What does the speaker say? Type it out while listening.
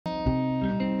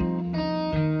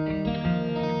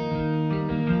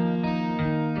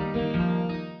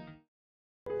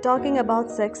Talking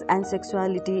about sex and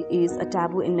sexuality is a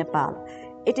taboo in Nepal.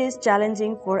 It is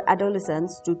challenging for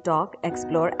adolescents to talk,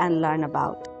 explore, and learn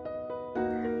about.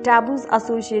 Taboos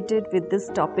associated with this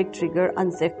topic trigger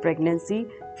unsafe pregnancy,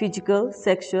 physical,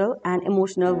 sexual, and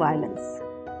emotional violence.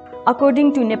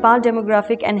 According to Nepal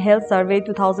Demographic and Health Survey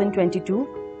 2022,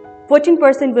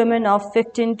 14% women of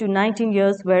 15 to 19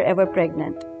 years were ever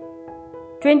pregnant.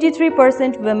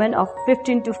 23% women of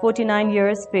 15 to 49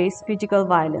 years face physical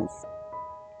violence.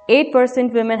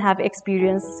 8% women have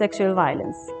experienced sexual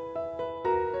violence.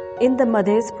 In the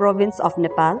Madhesh Province of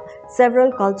Nepal,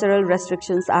 several cultural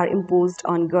restrictions are imposed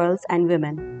on girls and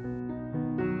women.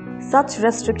 Such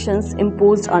restrictions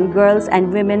imposed on girls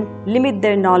and women limit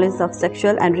their knowledge of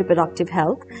sexual and reproductive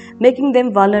health, making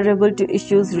them vulnerable to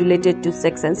issues related to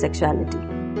sex and sexuality.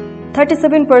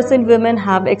 37% women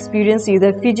have experienced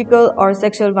either physical or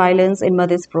sexual violence in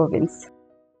Madhesh Province.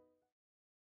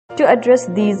 To address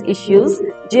these issues,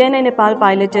 GNI Nepal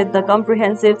piloted the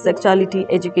Comprehensive Sexuality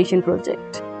Education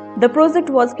project. The project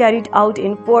was carried out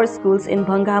in 4 schools in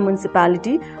Bhangaha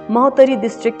Municipality, Mahottari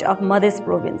District of Madhesh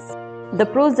Province. The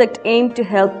project aimed to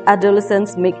help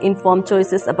adolescents make informed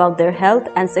choices about their health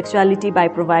and sexuality by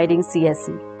providing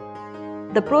CSE.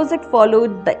 The project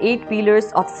followed the 8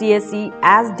 pillars of CSE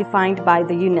as defined by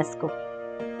the UNESCO.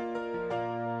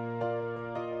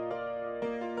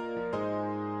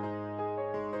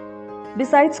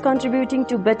 Besides contributing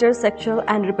to better sexual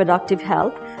and reproductive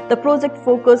health, the project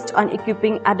focused on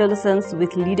equipping adolescents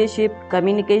with leadership,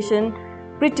 communication,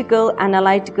 critical,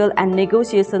 analytical, and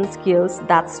negotiation skills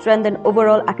that strengthen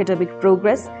overall academic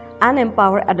progress and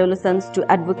empower adolescents to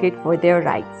advocate for their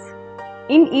rights.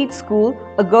 In each school,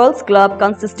 a girls' club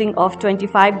consisting of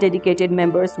 25 dedicated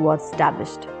members was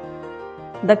established.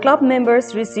 The club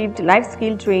members received life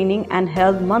skill training and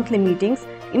held monthly meetings,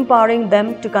 empowering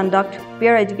them to conduct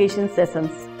peer education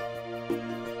sessions.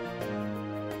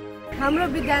 हाम्रो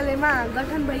विद्यालयमा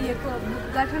गठन भएको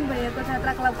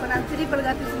छात्रा क्लबको नाम श्री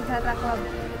प्रगतिशील छात्रा club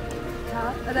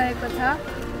रहेको छ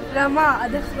र म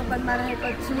अध्यक्षको पदमा रहेको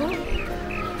छु।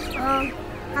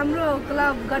 हाम्रो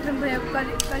क्लब गठन भएको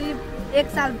करिब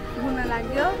 1 साल हुन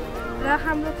लाग्यो र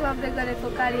हाम्रो क्लबले गरेको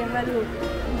कार्यहरू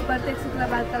प्रत्येक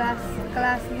शुक्रबार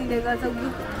क्लास लिने गर्छ,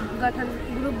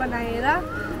 ग्रुप बनाएर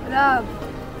र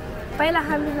पहिला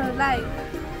हामीहरूलाई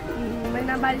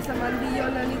महिनावारी सम्बन्धी,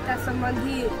 यौनता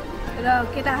सम्बन्धी र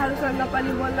केटाहरूसँग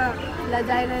पनि बोल्न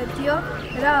लजाइरहेको थियो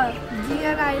र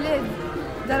GNIले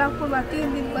जनकपुरमा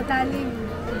 3 दिनको तालिम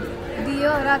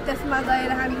दियो र त्यसमा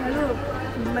गएर हामीहरू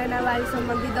महिनावारी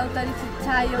सम्बन्धी, दौतरी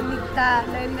शिक्षा, यौनिकता,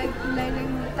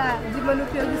 लैङ्गिकता,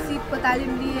 जीवनोपयोगी सिपको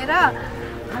तालिम लिएर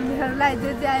हामीहरूलाई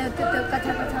जे आयो त्यो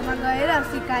कक्षा गएर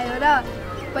सिकायो र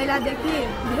पहिलादेखि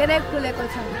धेरै खुलेको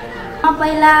छ।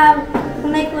 पहिला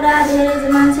कुनै कुरा धेरै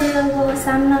मान्छेको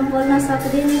सामना बोल्न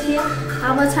सक्दैन थियो,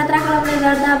 अब छात्रा क्लबले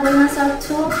गर्दा बोल्न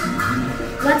सक्छु।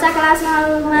 बच्चा क्लासमा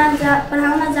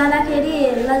पढाउन जाँदाखेरि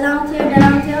लजाउँथ्यो,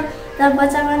 डराउँथ्यो, तर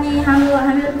बच्चा पनि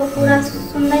हामीहरूको कुरा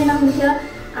सुन्दैन हुन्थ्यो,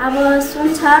 अब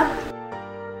सुन्छ।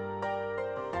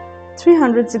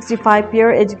 365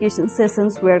 peer education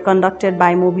sessions were conducted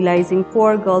by mobilizing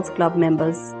 4 girls club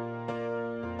members.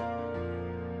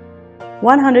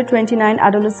 129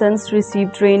 adolescents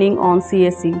received training on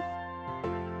CSE.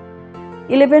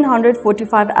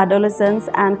 1145 adolescents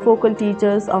and focal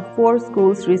teachers of 4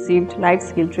 schools received life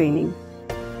skill training.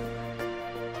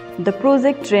 The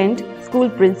project trained school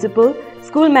principal,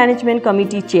 school management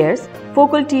committee chairs,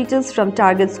 focal teachers from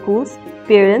target schools,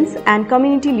 parents, and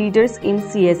community leaders in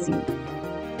CSE.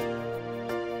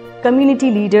 Community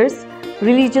leaders,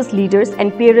 religious leaders,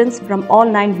 and parents from all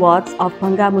 9 wards of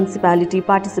Bhangaha Municipality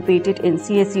participated in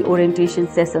CSE orientation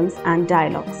sessions and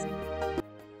dialogues.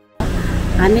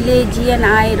 हामीले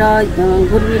GNI र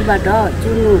गुरुविलबाट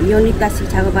जुन यौनिकता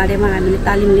शिक्षाको बारेमा हामीले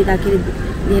तालिम लिँदाखेरि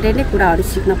धेरै नै कुराहरू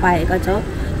सिक्न पाएका छौं,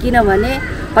 किनभने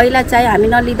पहिला चाहिँ हामी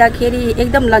नलिँदाखेरि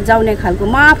एकदम लजाउने खालको,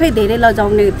 म आफै धेरै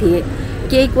लजाउने थिए,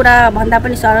 केही कुरा भन्दा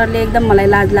पनि सरले एकदम मलाई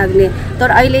लाज लाग्ने, तर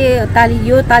अहिले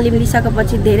यो तालिम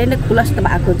लिसकेपछि धेरै नै खुलस्त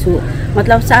भएको छु।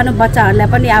 मतलब सानो बच्चाहरूलाई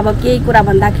पनि अब केही कुरा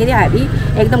भन्दाखेरि हामी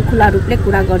एकदम खुला रूपले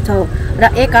कुरा गर्छौं र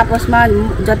एक आपसमा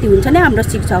जति हुन्छ नि हाम्रो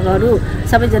शिक्षकहरू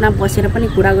सबैजना बसेर पनि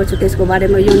कुरा गर्छौं त्यसको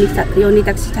बारेमा,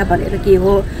 यौनिकता शिक्षा भनेर के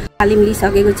हो तालिम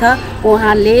लिसकेको छ।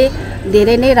 उहाँले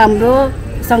धेरै नै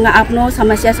राम्रोसँग आफ्नो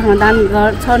समस्या समाधान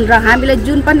गर्छन् र हामीले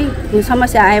जुन पनि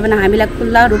समस्या आयो भने हामीलाई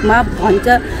खुल्ला रूपमा भन्छ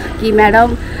कि म्याडम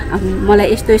मलाई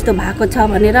यस्तो भएको छ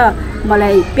भनेर,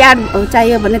 मलाई प्यार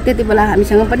चाहियो भने त्यति बेला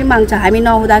हामीसँग पनि माग्छ, हामी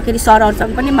नहुँदाखेरि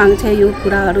सरहरुसँग पनि माग्छ यो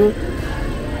कुराहरू,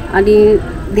 अनि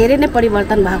धेरै नै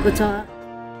परिवर्तन भएको छ।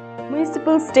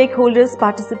 Municipal stakeholders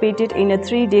participated in a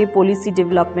 3-day policy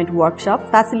development workshop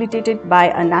facilitated by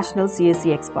a national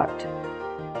CSE expert.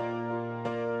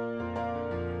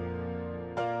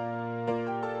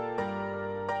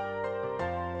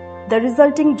 The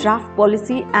resulting draft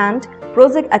policy and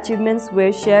project achievements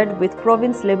were shared with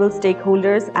province-level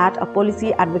stakeholders at a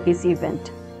policy advocacy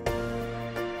event.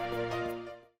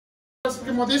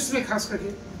 Madhesh में खास करके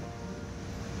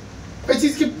इस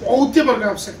चीज की बहुत ही बड़ी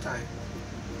आवश्यकता है।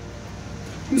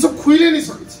 हम सब खुले नहीं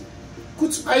सके,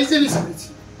 कुछ आइजे नहीं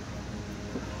सके।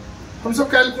 हम सब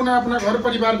कल कुना अपना घर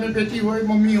परिवार में बेटी होए,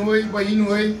 मम्मी होए, बहन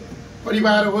होए,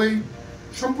 परिवार होए,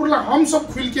 संपूर्ण हम सब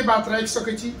खुल के बात रख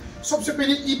सके। सबसे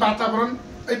पहले ये वातावरण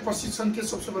प्रशिक्षण के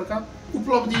सबसे बड़का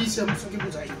उपलब्धि से हम सबके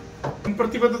बुझाई। हम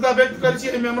प्रतिबद्धता व्यक्त करी छी,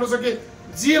 हमरा सबके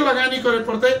जे लगानी करे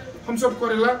पड़ते हम सब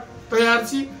करेला तैयार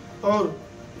छी और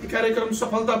ये कार्यक्रम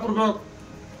सफलतापूर्वक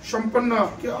संपन्न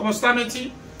के अवस्था में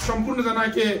छी। संपूर्ण जना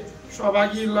के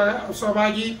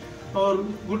सहभागी और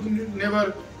गुड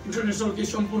नेबर इंटरनेशनल के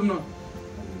संपूर्ण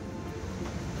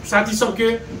साथी सबके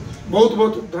बहुत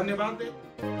बहुत धन्यवाद।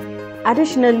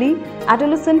 Additionally,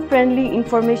 adolescent-friendly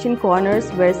information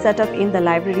corners were set up in the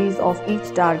libraries of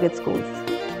each target schools.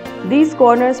 These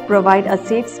corners provide a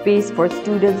safe space for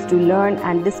students to learn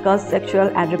and discuss sexual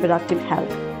and reproductive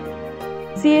health.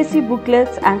 CSE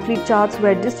booklets and flip charts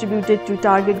were distributed to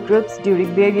target groups during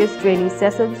various training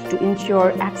sessions to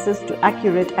ensure access to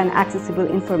accurate and accessible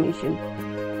information.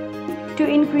 To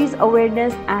increase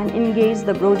awareness and engage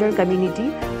the broader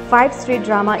community, 5 street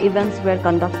drama events were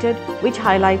conducted, which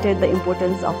highlighted the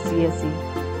importance of CSE.